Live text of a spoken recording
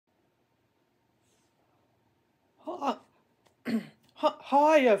Hi,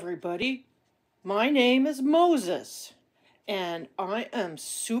 hi, everybody. My name is Moses, and I am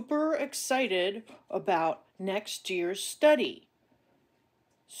super excited about next year's study.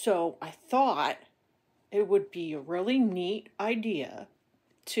 So I thought it would be a really neat idea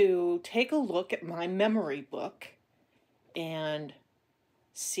to take a look at my memory book and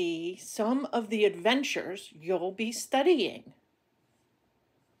see some of the adventures you'll be studying.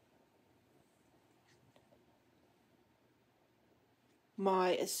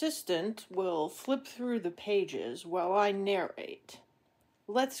 My assistant will flip through the pages while I narrate.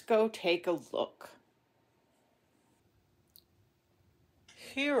 Let's go take a look.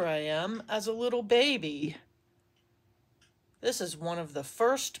 Here I am as a little baby. This is one of the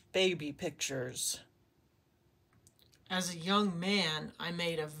first baby pictures. As a young man, I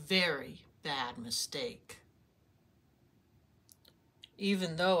made a very bad mistake.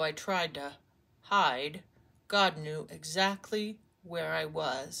 Even though I tried to hide, God knew exactly where I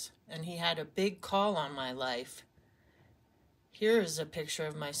was, and He had a big call on my life. Here is a picture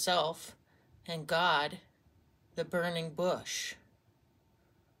of myself and God, the burning bush.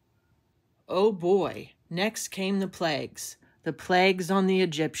 Oh boy, next came the plagues on the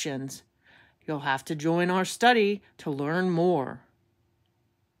Egyptians. You'll have to join our study to learn more.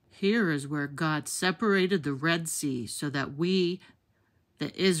 Here is where God separated the Red Sea so that we,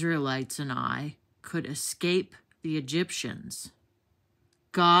 the Israelites and I, could escape the Egyptians.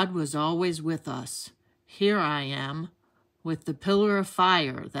 God was always with us. Here I am, with the pillar of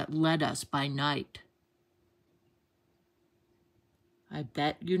fire that led us by night. I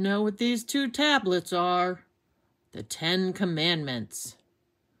bet you know what these two tablets are. The 10 Commandments.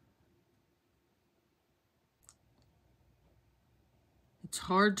 It's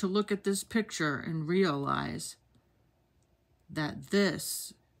hard to look at this picture and realize that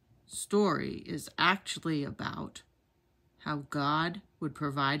this story is actually about how God would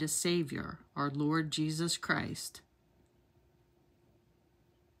provide a Savior, our Lord Jesus Christ.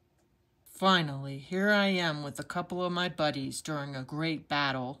 Finally, here I am with a couple of my buddies during a great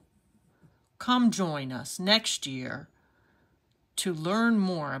battle. Come join us next year to learn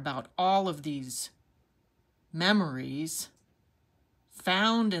more about all of these memories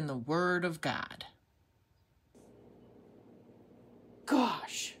found in the Word of God.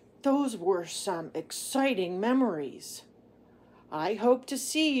 Gosh, those were some exciting memories. I hope to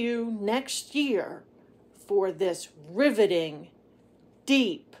see you next year for this riveting,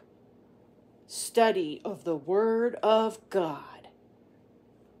 deep study of the Word of God.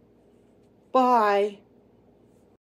 Bye.